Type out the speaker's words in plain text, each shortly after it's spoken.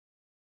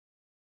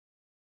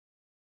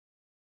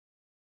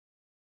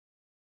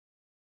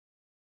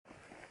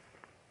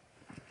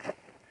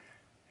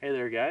Hey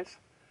there guys.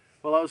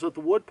 Well, I was at the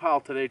wood pile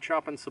today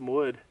chopping some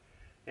wood,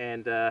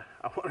 and I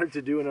wanted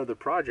to do another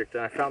project,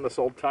 and I found this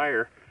old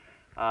tire.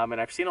 And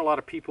I've seen a lot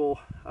of people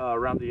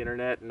around the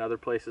internet and other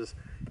places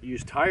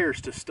use tires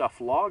to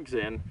stuff logs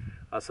in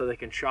so they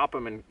can chop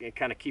them and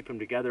kind of keep them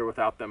together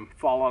without them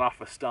falling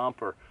off a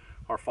stump or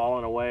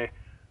falling away.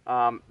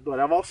 But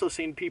I've also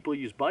seen people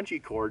use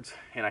bungee cords,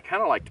 and I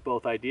kind of liked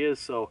both ideas.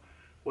 So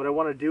what I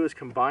want to do is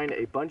combine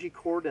a bungee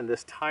cord and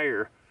this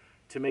tire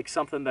to make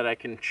something that I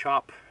can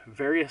chop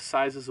various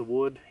sizes of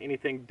wood,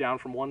 anything down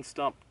from one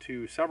stump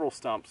to several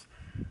stumps,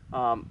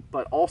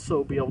 but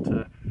also be able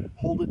to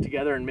hold it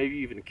together and maybe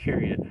even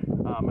carry it.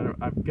 And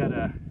I've got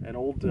an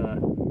old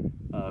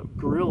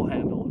grill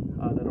handle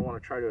that I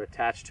want to try to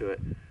attach to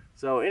it.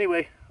 So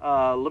anyway,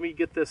 let me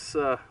get this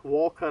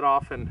wall cut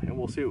off and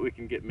we'll see what we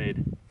can get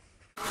made.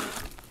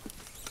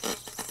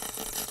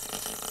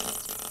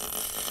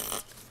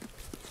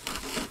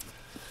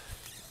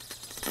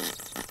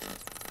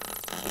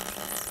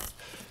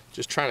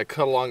 Just trying to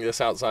cut along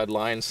this outside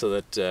line so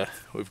that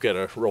we've got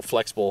a real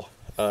flexible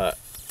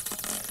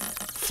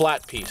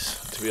flat piece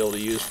to be able to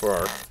use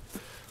for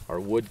our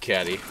wood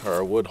caddy, or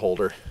our wood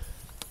holder.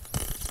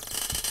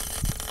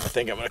 I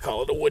think I'm going to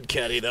call it a wood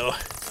caddy though.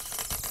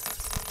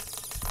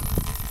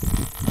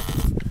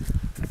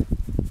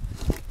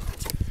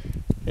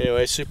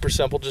 Anyway, super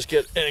simple. Just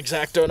get an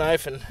X-Acto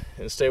knife and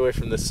stay away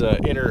from this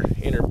inner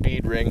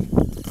bead ring.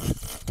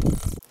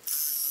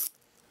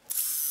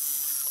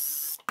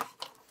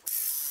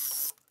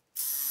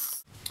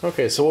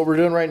 Okay, so what we're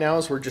doing right now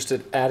is we're just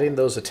adding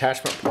those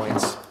attachment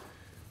points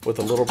with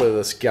a little bit of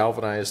this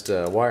galvanized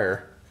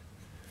wire.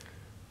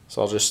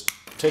 So I'll just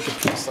take a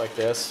piece like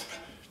this,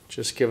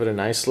 just give it a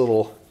nice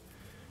little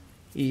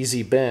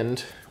easy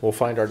bend. We'll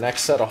find our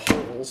next set of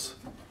holes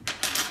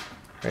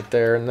right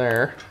there and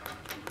there.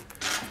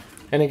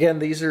 And again,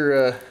 these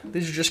are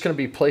just going to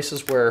be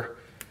places where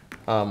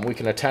we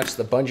can attach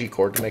the bungee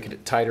cord to make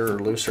it tighter or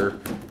looser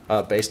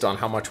based on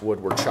how much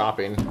wood we're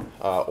chopping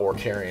or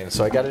carrying.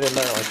 So I got it in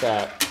there like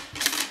that.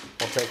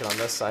 We'll take it on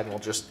this side and we'll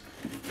just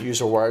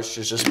use our wires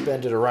to just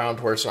bend it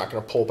around where it's not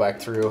going to pull back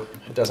through.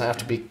 It doesn't have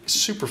to be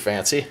super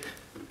fancy,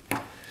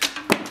 because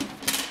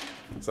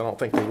I don't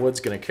think the wood's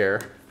going to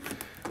care.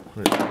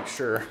 I'm going to make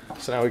sure.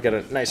 So now we've got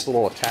a nice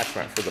little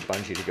attachment for the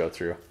bungee to go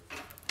through.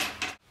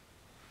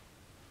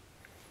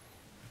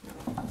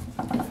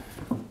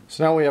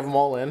 So now we have them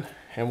all in,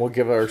 and we'll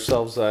give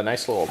ourselves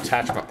nice little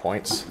attachment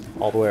points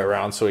all the way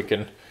around so we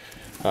can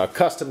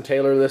custom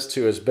tailor this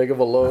to as big of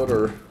a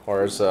load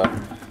or as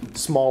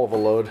small of a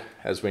load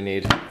as we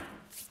need.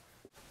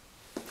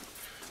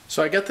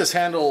 So I get this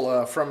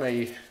handle from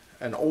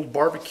an old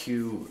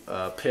barbecue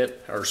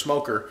pit or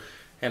smoker,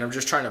 and I'm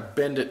just trying to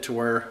bend it to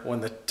where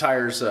when the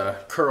tire's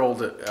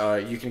curled,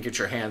 you can get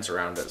your hands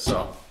around it.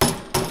 So.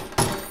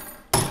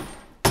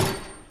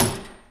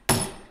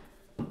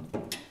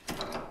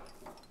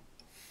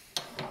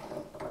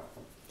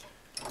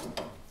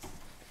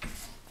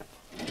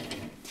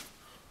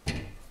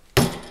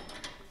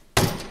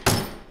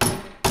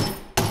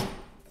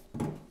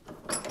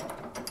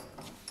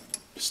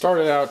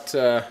 Started out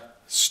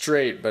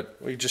straight, but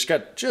we just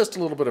got just a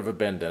little bit of a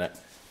bend in it.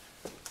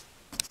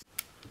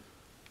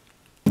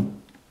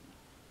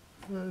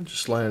 And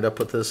just line it up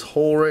with this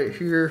hole right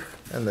here,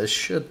 and this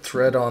should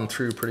thread on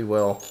through pretty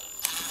well.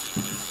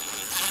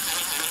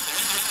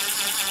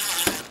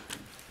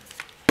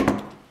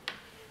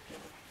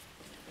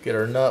 Get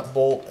our nut,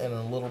 bolt, and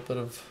a little bit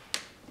of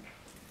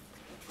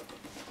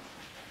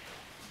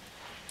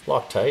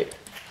Loctite.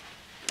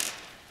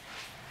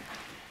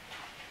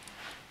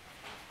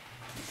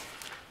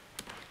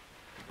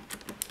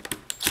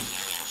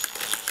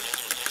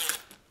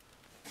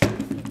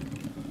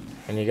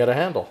 And you got a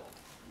handle.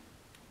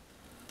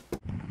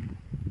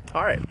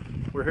 All right,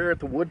 we're here at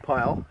the wood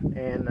pile,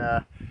 and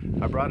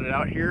I brought it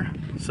out here.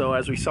 So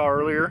as we saw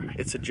earlier,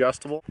 it's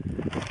adjustable.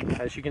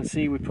 As you can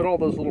see, we put all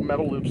those little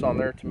metal loops on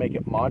there to make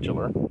it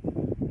modular.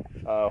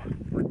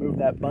 Remove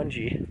that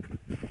bungee,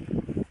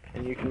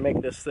 and you can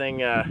make this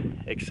thing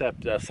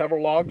accept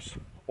several logs,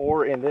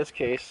 or in this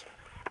case,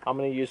 I'm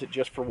going to use it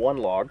just for one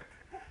log.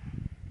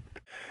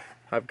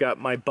 I've got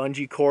my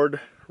bungee cord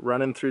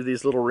running through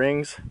these little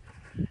rings.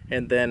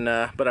 And then,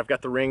 but I've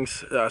got the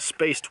rings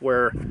spaced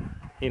where,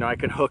 you know, I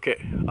can hook it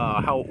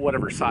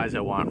whatever size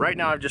I want. Right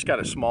now I've just got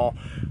it small,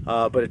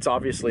 but it's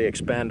obviously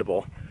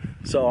expandable.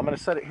 So I'm going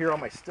to set it here on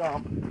my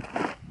stump,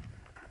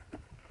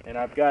 and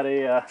I've got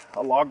a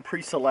log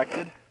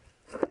pre-selected,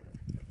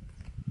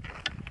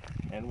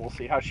 and we'll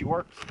see how she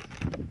works.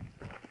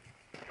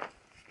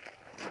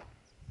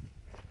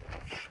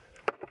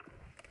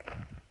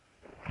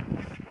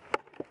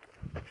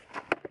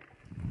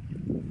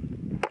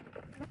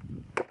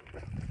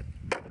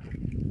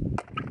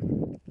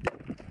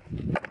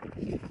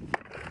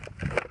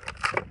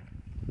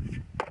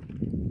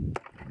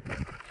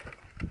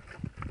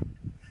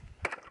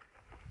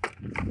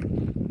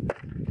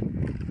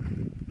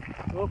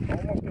 Oh,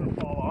 almost going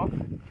to fall off.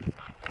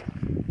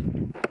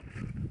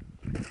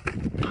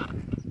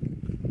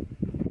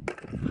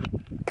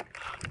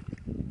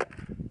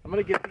 I'm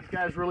gonna get these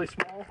guys really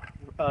small.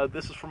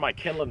 This is for my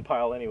kindling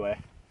pile anyway.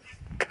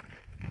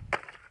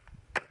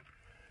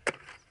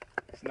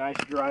 It's nice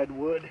dried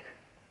wood.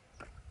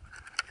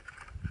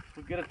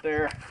 We'll get it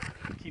there,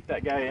 keep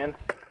that guy in.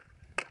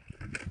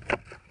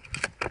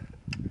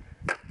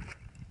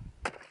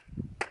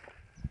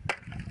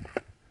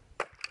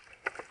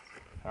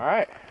 All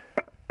right,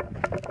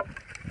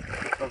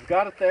 so I've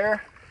got it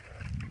there.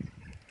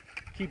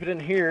 Keep it in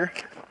here.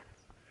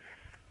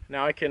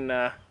 Now I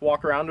can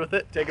walk around with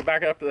it, take it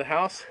back up to the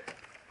house.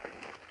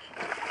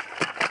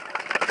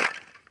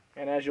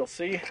 And as you'll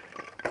see,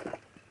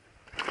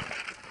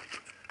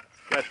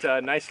 got a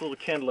nice little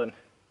kindling.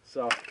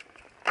 So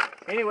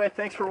anyway,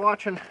 thanks for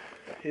watching.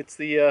 It's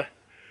the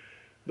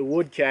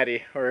wood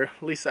caddy, or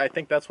at least I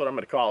think that's what I'm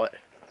going to call it.